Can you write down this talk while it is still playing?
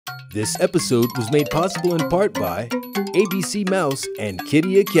This episode was made possible in part by ABC Mouse and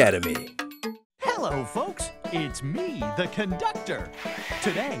Kitty Academy. Hello, folks. It's me, the conductor.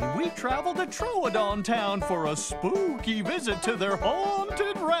 Today, we travel to Troodon Town for a spooky visit to their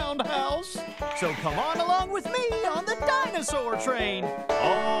haunted Roundhouse. So come on along with me on the Dinosaur train.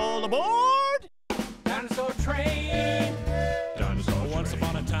 All aboard! Dinosaur train! Dinosaur Once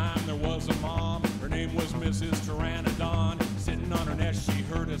upon a time, there was a mom. Her name was Mrs. Pteranodon. Sitting on her nest, she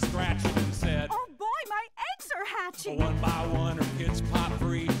heard a scratching and said, "Oh boy, my eggs are hatching!" One by one, her kids pop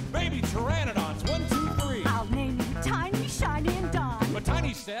free. Baby Pteranodons, 1, 2, 3. I'll name you Tiny, Shiny, and Don. But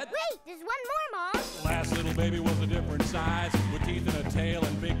Tiny said, Wait, there's one more, Mom. the last little baby was a different size, with teeth and a tail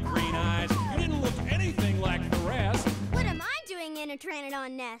and big green eyes. He didn't look anything like the rest. What am I doing in a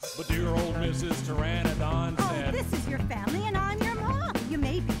Pteranodon nest? But dear old Mrs. Pteranodon Oh, said, this is your family and I'm your mom. You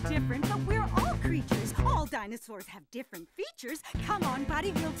may be different, but we're all creatures. All dinosaurs have different features. Come on,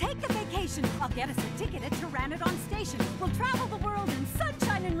 buddy, we'll take a vacation. I'll get us a ticket at Pteranodon Station. We'll travel the world in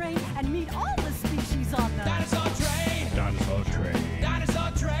sunshine and rain and meet all the species on the Dinosaur train! Dinosaur train!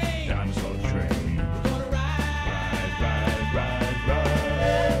 Dinosaur train! Dinosaur train! We're gonna ride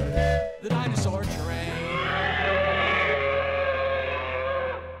the dinosaur train.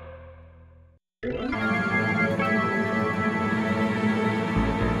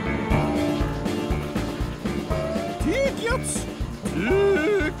 Tickets!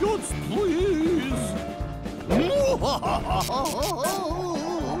 Tickets, please!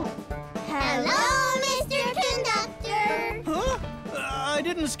 Hello, Mr. Conductor. Huh? I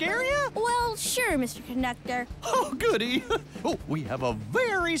didn't scare you? Well, sure, Mr. Conductor. Oh, goody. Oh, we have a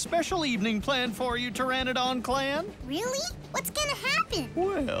very special evening planned for you, Pteranodon clan. Really? What's gonna happen?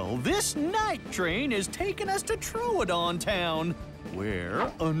 Well, this night train is taking us to Troodon Town,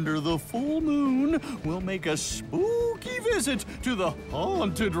 where, under the full moon, we'll make a spooky visit to the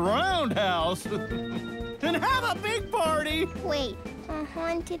haunted Roundhouse and have a big party. Wait, a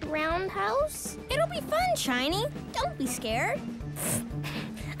haunted roundhouse? It'll be fun, Shiny. Don't be scared.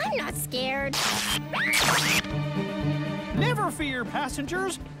 I'm not scared. Never fear,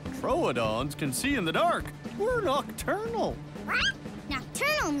 passengers. Troodons can see in the dark. We're nocturnal.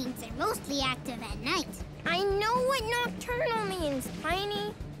 Nocturnal means they're mostly active at night. I know what nocturnal means,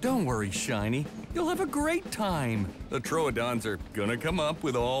 Tiny. Don't worry, Shiny. You'll have a great time. The Troodons are gonna come up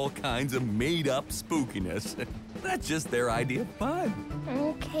with all kinds of made-up spookiness. That's just their idea of fun.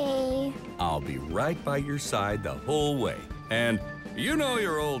 Okay. I'll be right by your side the whole way. And you know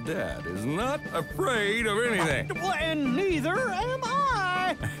your old dad is not afraid of anything. Well, and neither am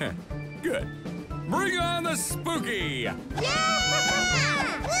I. Good. Bring on the spooky! Yeah!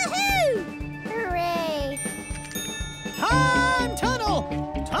 Woohoo! Hooray! Time tunnel!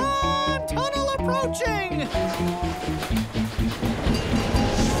 Time tunnel approaching!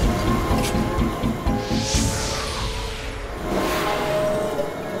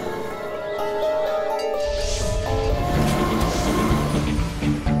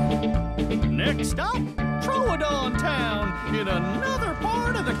 Next up, Troodon Town, in another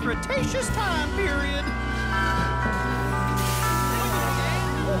part of the Cretaceous time period.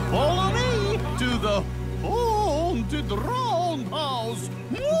 Follow me to the haunted Roundhouse.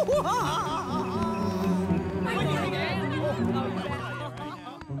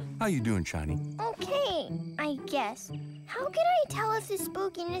 How you doing, Shiny? Okay, I guess. How can I tell if the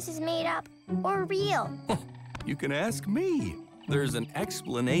spookiness is made up or real? You can ask me. There's an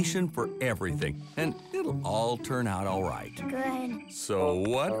explanation for everything, and it'll all turn out all right. Good. So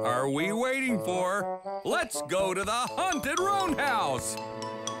what are we waiting for? Let's go to the haunted Roundhouse.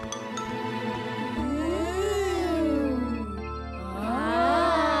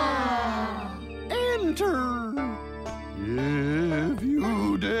 Enter, if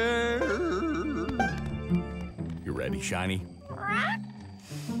you dare. You ready, Shiny?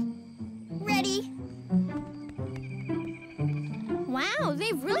 Ready? Wow,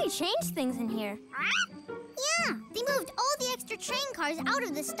 they've really changed things in here. Yeah, they moved all the extra train cars out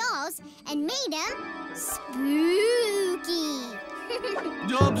of the stalls and made them spooky.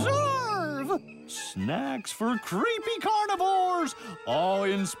 Observe! Snacks for creepy carnivores,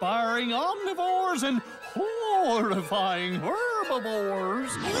 awe-inspiring omnivores, and horrifying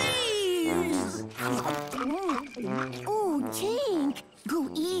herbivores. Oh, Tank, go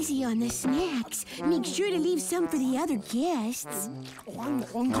easy on the snacks. Make sure to leave some for the other guests.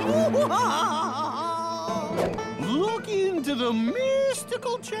 Look into the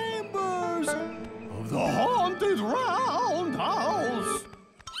mystical chambers of the haunted Roundhouse.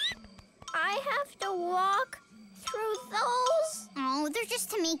 I have to walk through those? Oh, they're just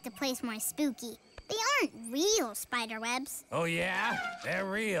to make the place more spooky. They aren't real spider webs. Oh, yeah? They're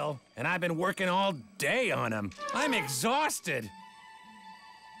real. And I've been working all day on them. I'm exhausted.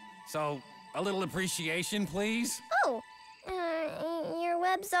 So, a little appreciation, please? Oh, your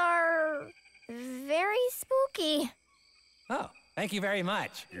webs are very spooky. Oh, thank you very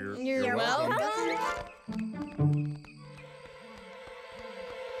much. You're welcome.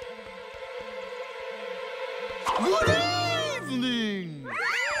 Good evening!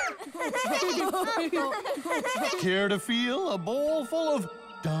 Care to feel a bowl full of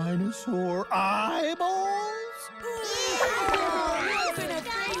dinosaur eyeballs?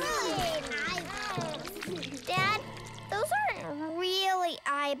 Dad, those aren't really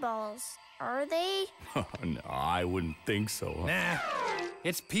eyeballs, are they? No, I wouldn't think so. Nah,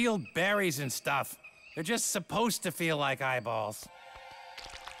 it's peeled berries and stuff. They're just supposed to feel like eyeballs.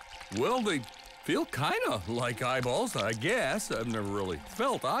 Well, they feel kind of like eyeballs, I guess. I've never really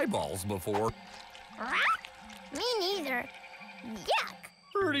felt eyeballs before. Me neither. Yuck.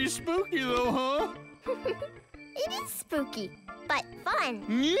 Pretty spooky, though, huh? It is spooky, but fun.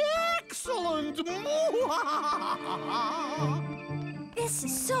 Excellent! This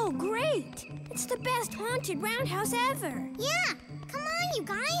is so great. It's the best haunted roundhouse ever. Yeah, come on, you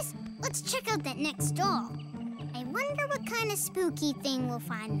guys. Let's check out that next stall. I wonder what kind of spooky thing we'll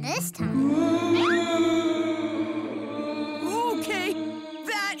find this time. Okay,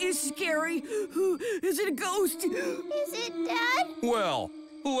 that is scary. Is it a ghost? Is it, Dad? Well,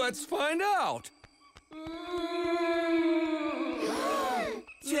 let's find out.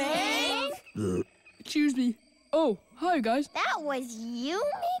 Jake? Excuse me. Oh, hi, guys. That was you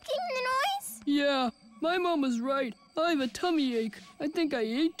making the noise? Yeah, my mom was right. I have a tummy ache. I think I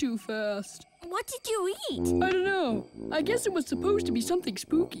ate too fast. What did you eat? I don't know. I guess it was supposed to be something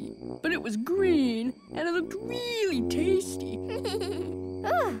spooky, but it was green, and it looked really tasty.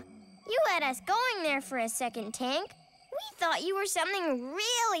 You had us going there for a second, Tank. We thought you were something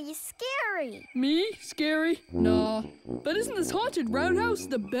really scary. Me? Scary? Nah. But isn't this haunted roundhouse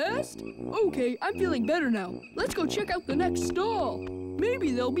the best? Okay, I'm feeling better now. Let's go check out the next stall.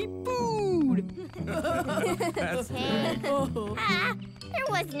 Maybe there'll be food. Tank. There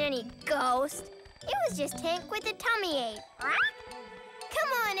wasn't any ghost. It was just Tank with a tummy ache.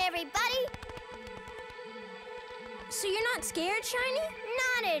 Come on, everybody. So you're not scared, Shiny?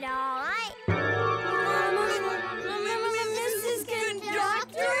 Not at all. Mrs.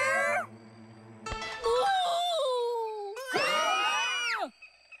 Conductor?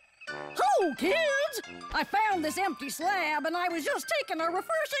 Oh, kids! I found this empty slab and I was just taking a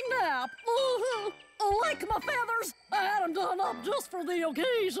refreshing nap. Like my feathers, I had them done up just for the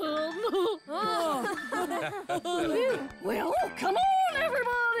occasion. Well, come on,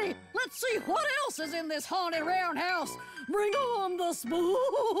 everybody. Let's see what else is in this haunted roundhouse. Bring on the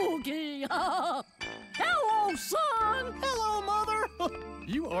spooky. Hello, son. Hello, Mother.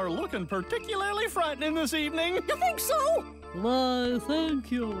 You are looking particularly frightening this evening. You think so? Why,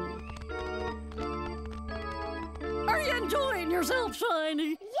 thank you. Are you enjoying yourself,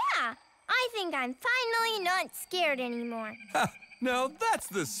 Shiny? Yeah, I think I'm finally not scared anymore. Now that's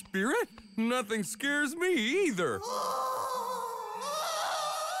the spirit. Nothing scares me either.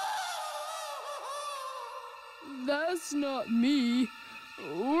 That's not me.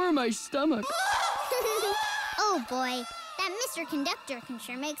 Or my stomach. Oh, boy. That Mr. Conductor can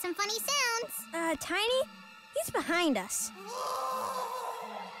sure make some funny sounds. Tiny? He's behind us.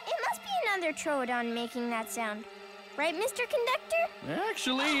 It must be another Troodon making that sound. Right, Mr. Conductor?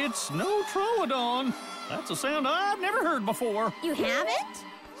 Actually, it's no Troodon. That's a sound I've never heard before. You haven't?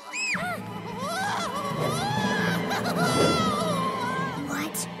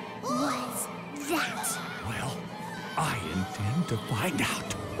 What was that? Well, I intend to find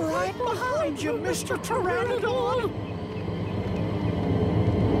out. Right behind you, Mr. Pteranodon.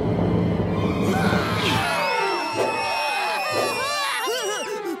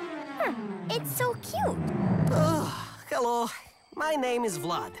 It's so cute. Hello, my name is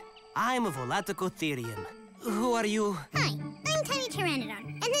Vlad. I'm a Volaticotherium. Who are you? Hi, I'm Tiny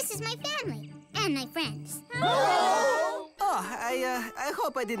Pteranodon, and this is my family and my friends. Oh, I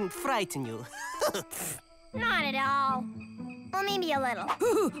hope I didn't frighten you. Not at all. Well, maybe a little.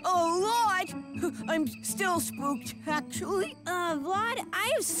 A lot! I'm still spooked, actually. Vlad,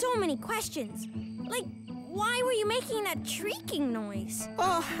 I have so many questions. Like, why were you making that shrieking noise?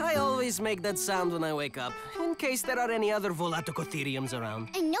 Oh, I always make that sound when I wake up, in case there are any other Volaticotheriums around.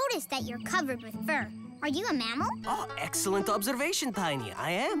 I noticed that you're covered with fur. Are you a mammal? Oh, excellent observation, Tiny.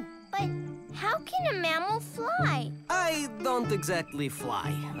 I am. But how can a mammal fly? I don't exactly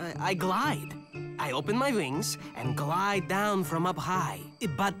fly. I glide. I open my wings and glide down from up high.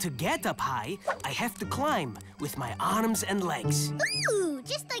 But to get up high, I have to climb with my arms and legs. Ooh,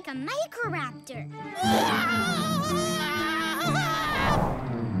 just like a microraptor.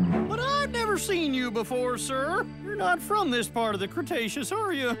 But I've never seen you before, sir. You're not from this part of the Cretaceous,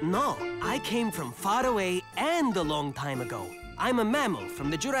 are you? No, I came from far away and a long time ago. I'm a mammal from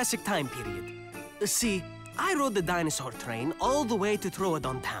the Jurassic time period. See, I rode the dinosaur train all the way to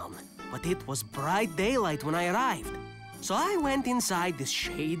Troodon Town, but it was bright daylight when I arrived. So I went inside this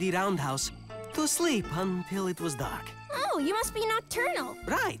shady roundhouse to sleep until it was dark. Oh, you must be nocturnal.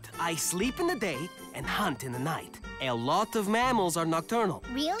 Right, I sleep in the day and hunt in the night. A lot of mammals are nocturnal.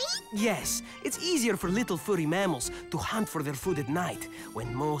 Really? Yes, it's easier for little furry mammals to hunt for their food at night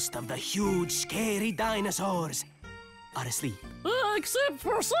when most of the huge, scary dinosaurs are asleep. Except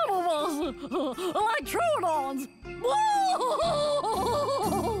for some of us, like Troodons.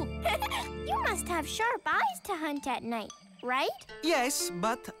 You must have sharp eyes to hunt at night, right? Yes,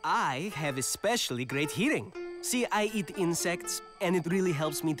 but I have especially great hearing. See, I eat insects, and it really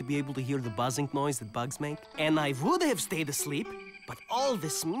helps me to be able to hear the buzzing noise that bugs make. And I would have stayed asleep, but all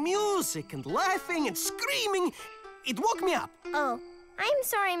this music and laughing and screaming, it woke me up. Oh, I'm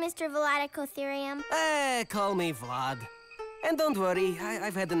sorry, Mr. Volaticotherium. Call me Vlad. And don't worry,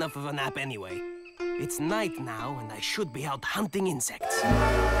 I've had enough of a nap anyway. It's night now, and I should be out hunting insects.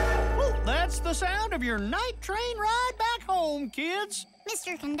 Well, that's the sound of your night train ride back home, kids.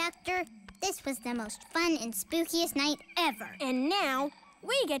 Mr. Conductor, this was the most fun and spookiest night ever. And now,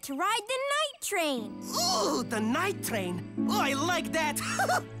 we get to ride the night train. Ooh, the night train. Oh, I like that.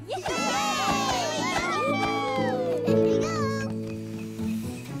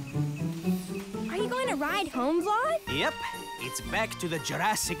 Are you going to ride home, Vlad? Yep, it's back to the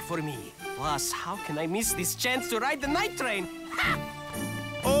Jurassic for me. Plus, how can I miss this chance to ride the night train? Ha!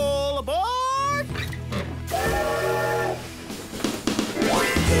 All aboard!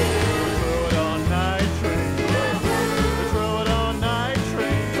 Troodon night train. The Troodon night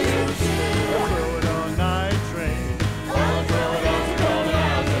train. The Troodon night train. All the Troodons coming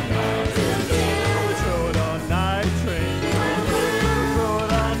out tonight. The Troodon night train. The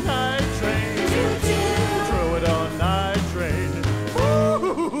Troodon night train. The Troodon night train.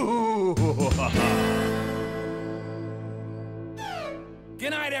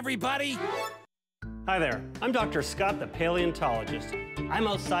 Good night, everybody. Hi there, I'm Dr. Scott, the paleontologist. I'm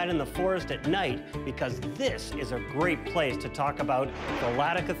outside in the forest at night because this is a great place to talk about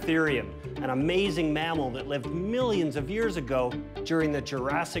Volaticotherium, an amazing mammal that lived millions of years ago during the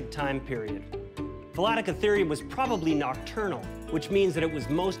Jurassic time period. Volaticotherium was probably nocturnal, which means that it was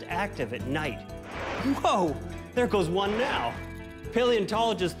most active at night. Whoa, there goes one now.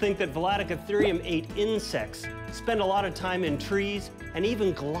 Paleontologists think that Volaticotherium ate insects, spent a lot of time in trees, and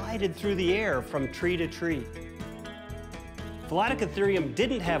even glided through the air from tree to tree. Volaticotherium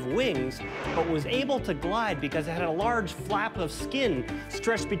didn't have wings, but was able to glide because it had a large flap of skin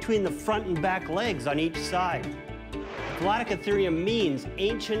stretched between the front and back legs on each side. Volaticotherium means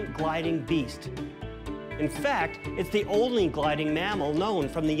ancient gliding beast. In fact, it's the only gliding mammal known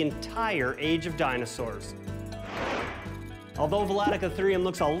from the entire age of dinosaurs. Although Volaticotherium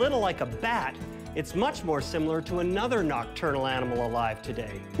looks a little like a bat, it's much more similar to another nocturnal animal alive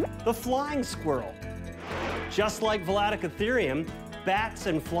today, the flying squirrel. Just like Volaticotherium, bats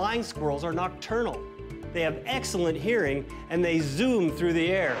and flying squirrels are nocturnal. They have excellent hearing, and they zoom through the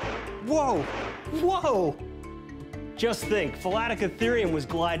air. Whoa, whoa! Just think, Volaticotherium was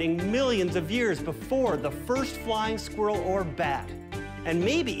gliding millions of years before the first flying squirrel or bat, and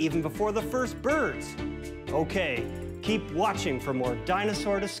maybe even before the first birds. Okay, keep watching for more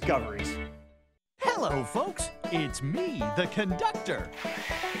dinosaur discoveries. Hello, folks. It's me, the conductor.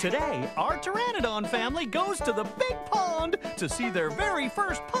 Today, our Pteranodon family goes to the big pond to see their very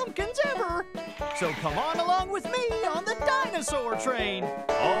first pumpkins ever. So come on along with me on the dinosaur train.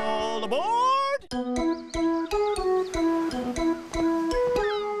 All aboard!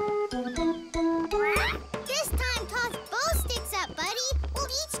 This time, toss both sticks up, buddy. We'll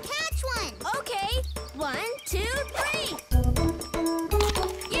each catch one. Okay. 1, 2, 3.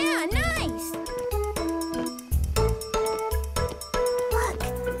 Yeah, nice.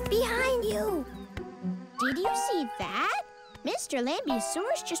 Did you see that? Mr.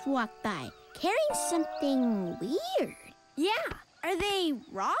 Lambeosaurus just walked by, carrying something weird. Yeah, are they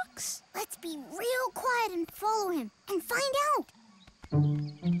rocks? Let's be real quiet and follow him and find out.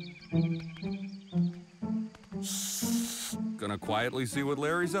 Gonna quietly see what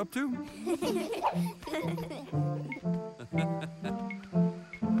Larry's up to?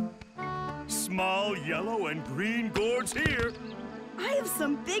 Small yellow and green gourds here. I have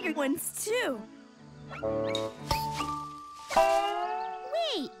some bigger ones, too.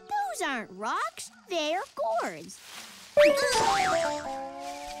 Wait, those aren't rocks. They're gourds.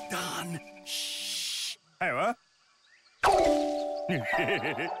 Don, shh. Hey, what? I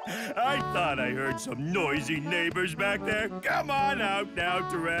thought I heard some noisy neighbors back there. Come on out now,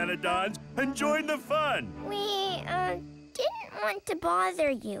 Pteranodons, and join the fun. We, didn't want to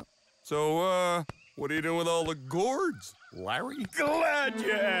bother you. So, what are you doing with all the gourds, Larry? Glad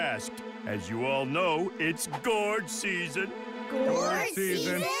you asked. As you all know, it's gourd season. Gourd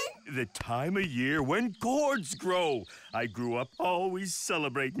season? The time of year when gourds grow. I grew up always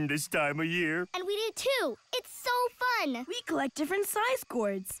celebrating this time of year. And we do too. It's so fun. We collect different size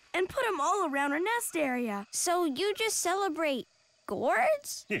gourds and put them all around our nest area. So you just celebrate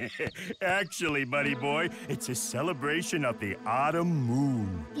gourds? Actually, buddy boy, it's a celebration of the autumn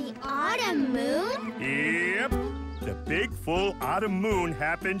moon. The autumn moon? Yep. The big full autumn moon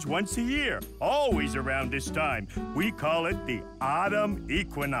happens once a year, always around this time. We call it the autumn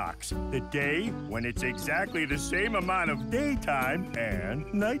equinox, the day when it's exactly the same amount of daytime and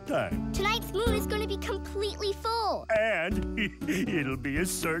nighttime. Tonight's moon is going to be completely full. And it'll be a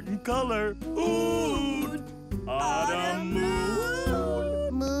certain color. Ooh! Autumn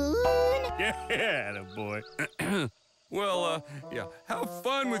moon. Moon? Yeah, boy. Well, yeah, have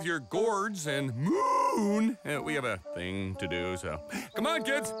fun with your gourds and moon. We have a thing to do, so come on,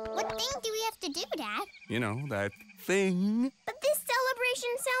 kids. What thing do we have to do, Dad? You know, that thing. But this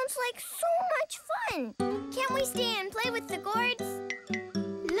celebration sounds like so much fun. Can't we stay and play with the gourds?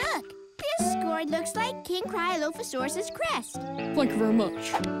 Look, this gourd looks like King Cryolophosaurus's crest. Thank you very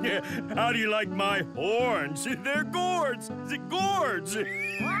much. Yeah, how do you like my horns? They're gourds. The gourds.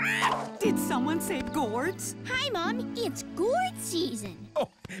 Did someone say gourds? Hi, Mom. It's gourd season. Oh,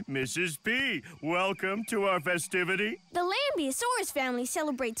 Mrs. P, welcome to our festivity. The Lambeosaurus family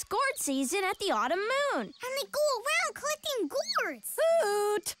celebrates gourd season at the autumn moon. And they go around collecting gourds.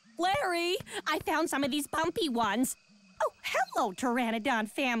 Hoot! Larry, I found some of these bumpy ones. Oh, hello,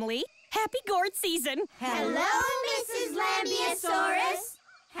 Pteranodon family. Happy gourd season. Hello, Mrs. Lambeosaurus.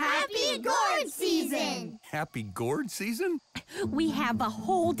 Happy gourd season. Happy gourd season? We have a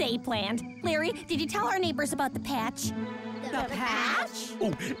whole day planned. Larry, did you tell our neighbors about the patch? The patch?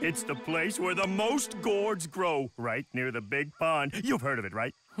 Oh, it's the place where the most gourds grow, right near the big pond. You've heard of it,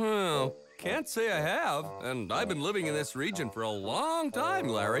 right? Well, can't say I have. And I've been living in this region for a long time,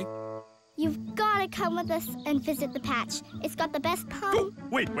 Larry. You've got to come with us and visit the patch. It's got the best pond. Oh,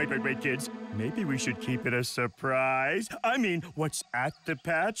 wait, kids. Maybe we should keep it a surprise. I mean, what's at the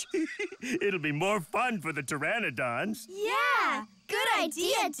patch? It'll be more fun for the Pteranodons. Yeah, good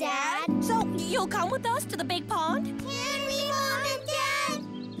idea, Dad. So, you'll come with us to the big pond? Can we, Mom and Dad?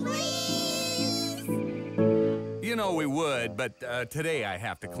 Please? You know we would, but today I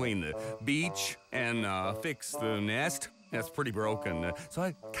have to clean the beach and fix the nest. That's pretty broken, so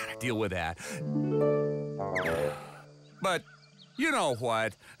I gotta deal with that. But you know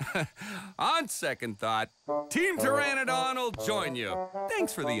what? On second thought, Team Pteranodon will join you.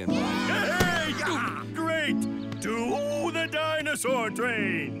 Thanks for the invite. Hey! Great! To the dinosaur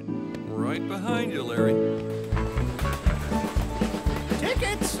train! Right behind you, Larry.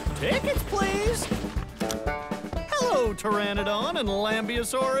 Tickets! Tickets, please! Hello, Pteranodon and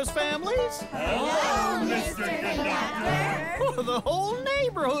Lambeosaurus families! Hello, Mr. Conductor! Oh, the whole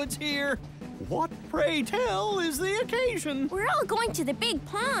neighborhood's here! What, pray tell, is the occasion? We're all going to the big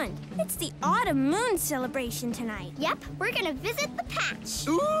pond. It's the autumn moon celebration tonight. Yep, we're gonna visit the patch.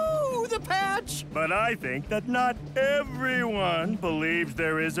 Ooh, the patch! But I think that not everyone believes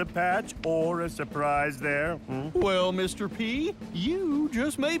there is a patch or a surprise there. Well, Mr. P, you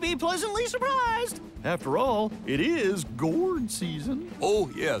just may be pleasantly surprised. After all, it is gourd season.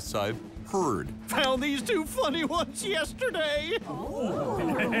 Oh, yes, I've heard. Found these two funny ones yesterday.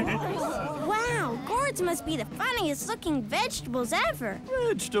 Wow, gourds must be the funniest looking vegetables ever.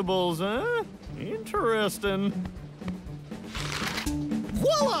 Vegetables, huh? Interesting.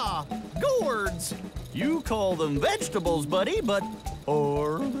 Voila! Gourds! You call them vegetables, buddy, but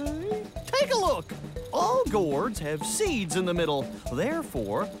are they? Take a look. All gourds have seeds in the middle.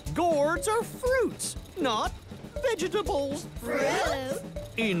 Therefore, gourds are fruits, not vegetables. Fruit?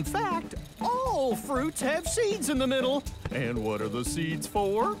 In fact, all fruits have seeds in the middle. And what are the seeds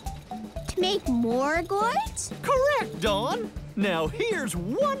for? To make more gourds? Correct, Don. Now here's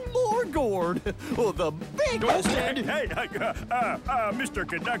one more gourd. Oh, the biggest and... Hey, Mr.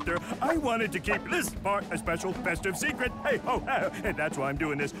 Conductor, I wanted to keep this part a special festive secret. Hey, that's why I'm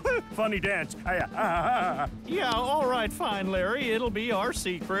doing this funny dance. Yeah, all right, fine, Larry. It'll be our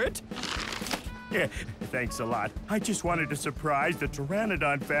secret. Yeah, thanks a lot. I just wanted to surprise the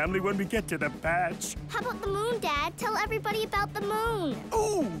Pteranodon family when we get to the patch. How about the moon, Dad? Tell everybody about the moon.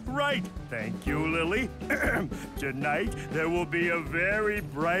 Oh, right. Thank you, Lily. Tonight, there will be a very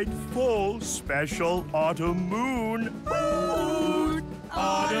bright, full, special autumn moon.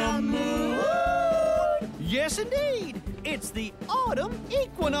 Autumn moon! Yes, indeed. It's the autumn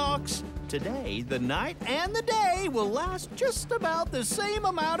equinox. Today, the night and the day will last just about the same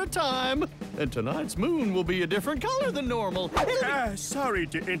amount of time. And tonight's moon will be a different color than normal. Sorry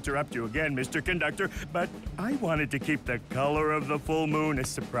to interrupt you again, Mr. Conductor, but I wanted to keep the color of the full moon a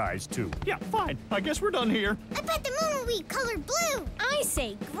surprise, too. Yeah, fine. I guess we're done here. I bet the moon will be colored blue. I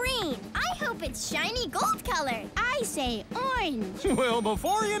say green. I hope it's shiny gold colored. I say orange. Well,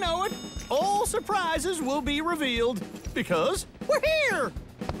 before you know it, all surprises will be revealed. Because we're here!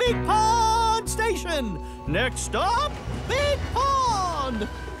 Big Pond Station! Next stop, Big Pond!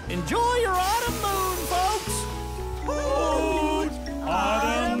 Enjoy your autumn moon, folks!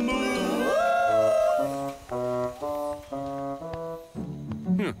 Autumn moon!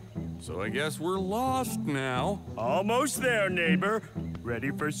 So I guess we're lost now. Almost there, neighbor.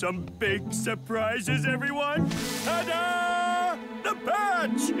 Ready for some big surprises, everyone? Ta-da! The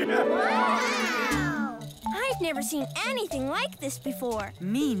patch! Wow! I've never seen anything like this before.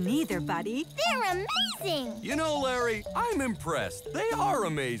 Me neither, buddy. They're amazing. You know, Larry, I'm impressed. They are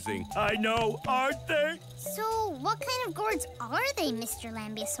amazing. I know, aren't they? So, what kind of gourds are they, Mr.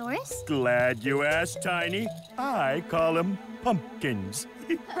 Lambeosaurus? Glad you asked, Tiny. I call them pumpkins.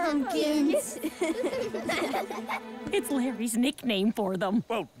 Pumpkins. It's Larry's nickname for them.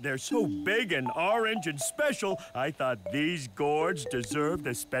 Well, they're so big and orange and special, I thought these gourds deserved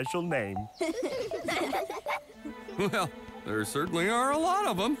a special name. Well, there certainly are a lot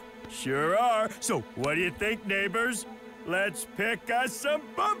of them. Sure are. So, what do you think, neighbors? Let's pick us some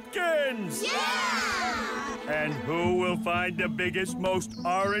pumpkins! Yeah! And who will find the biggest, most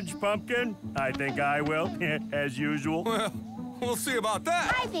orange pumpkin? I think I will, as usual. Well, we'll see about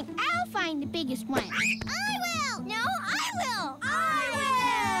that. I think I'll find the biggest one. I will! No, I will!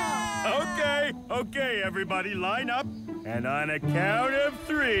 I will! Okay, everybody, line up. And on a count of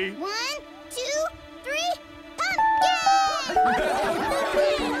 3. 1, 2, 3,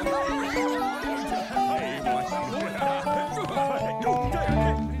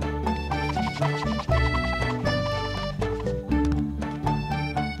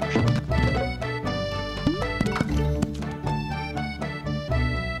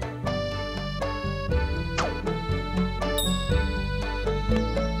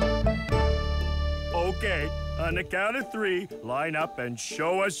 Okay, on the count of 3, line up and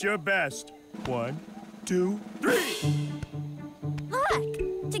show us your best. 1, 2, 3.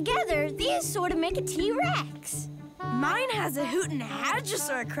 Look! Together, these sort of make a T-Rex. Mine has a hoot and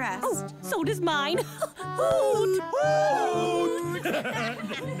hadrosaur crest. Oh, so does mine. Hoot! Hoot!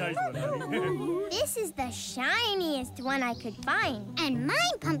 Nice one, honey. This is the shiniest one I could find. And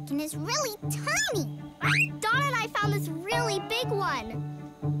mine pumpkin is really tiny. Dot and I found this really big one.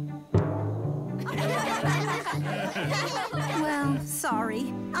 Well,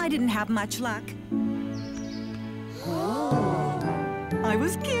 sorry. I didn't have much luck. I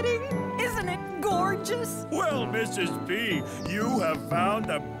was kidding. Isn't it gorgeous? Well, Mrs. B, you have found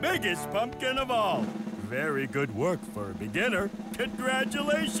the biggest pumpkin of all. Very good work for a beginner.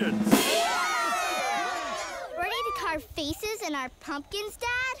 Congratulations. Ready to carve faces in our pumpkins,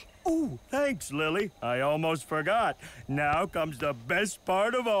 Dad? Oh, thanks, Lily. I almost forgot. Now comes the best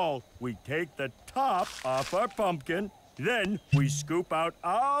part of all. We take the top off our pumpkin, then we scoop out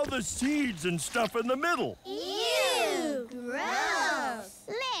all the seeds and stuff in the middle. Ew! Gross!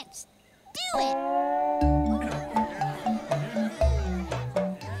 Let's do it!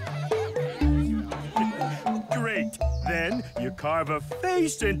 Great. Then you carve a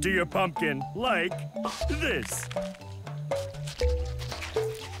face into your pumpkin, like this.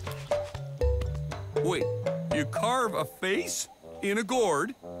 Wait, you carve a face in a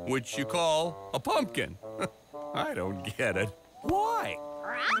gourd, which you call a pumpkin. I don't get it. Why?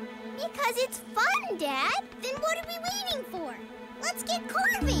 Because it's fun, Dad. Then what are we waiting for? Let's get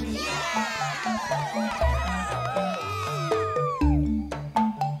carving.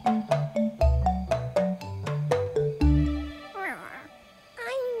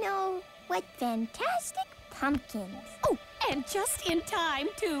 I know what fantastic pumpkins. Oh, and just in time,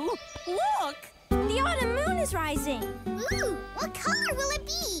 too. Look! The autumn moon is rising. Ooh, what color will it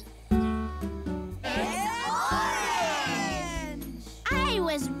be? It's orange! I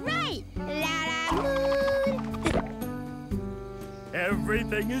was right. La-la moon.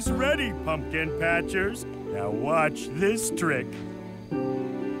 Everything is ready, pumpkin patchers. Now watch this trick.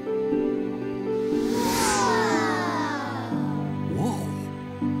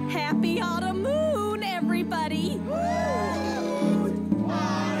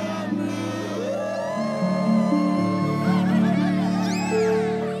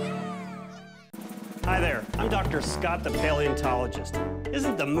 there, I'm Dr. Scott, the paleontologist.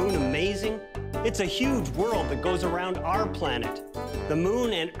 Isn't the moon amazing? It's a huge world that goes around our planet. The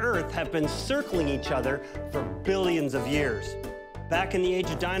moon and Earth have been circling each other for billions of years. Back in the age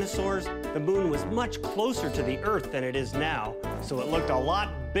of dinosaurs, the moon was much closer to the Earth than it is now, so it looked a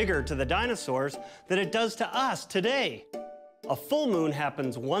lot bigger to the dinosaurs than it does to us today. A full moon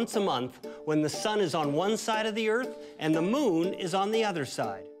happens once a month when the sun is on one side of the Earth and the moon is on the other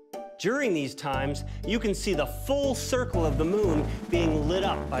side. During these times, you can see the full circle of the moon being lit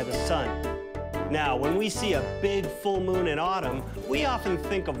up by the sun. Now, when we see a big full moon in autumn, we often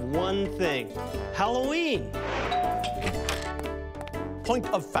think of one thing: Halloween. Point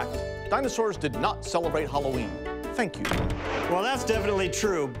of fact, dinosaurs did not celebrate Halloween. Thank you. Well, that's definitely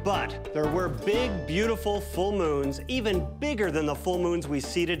true, but there were big, beautiful full moons, even bigger than the full moons we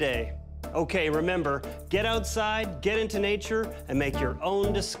see today. Okay, remember, get outside, get into nature, and make your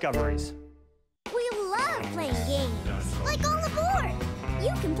own discoveries. We love playing games, like on the board.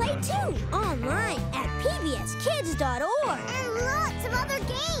 You can play too, online at pbskids.org. And lots of other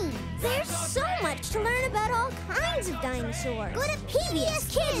games. There's so much to learn about all kinds of dinosaurs. Go to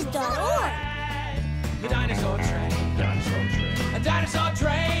pbskids.org. The dinosaur train. Dinosaur train. A dinosaur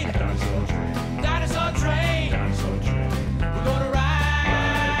train. Dinosaur train. Dinosaur train. Dinosaur train. We're gonna ride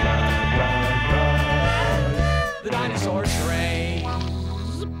the dinosaur train.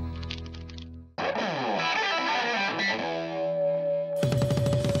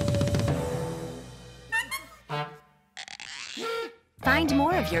 Find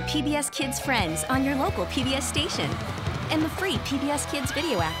more of your PBS Kids friends on your local PBS station and the free PBS Kids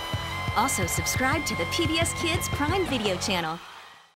video app. Also, subscribe to the PBS Kids Prime Video channel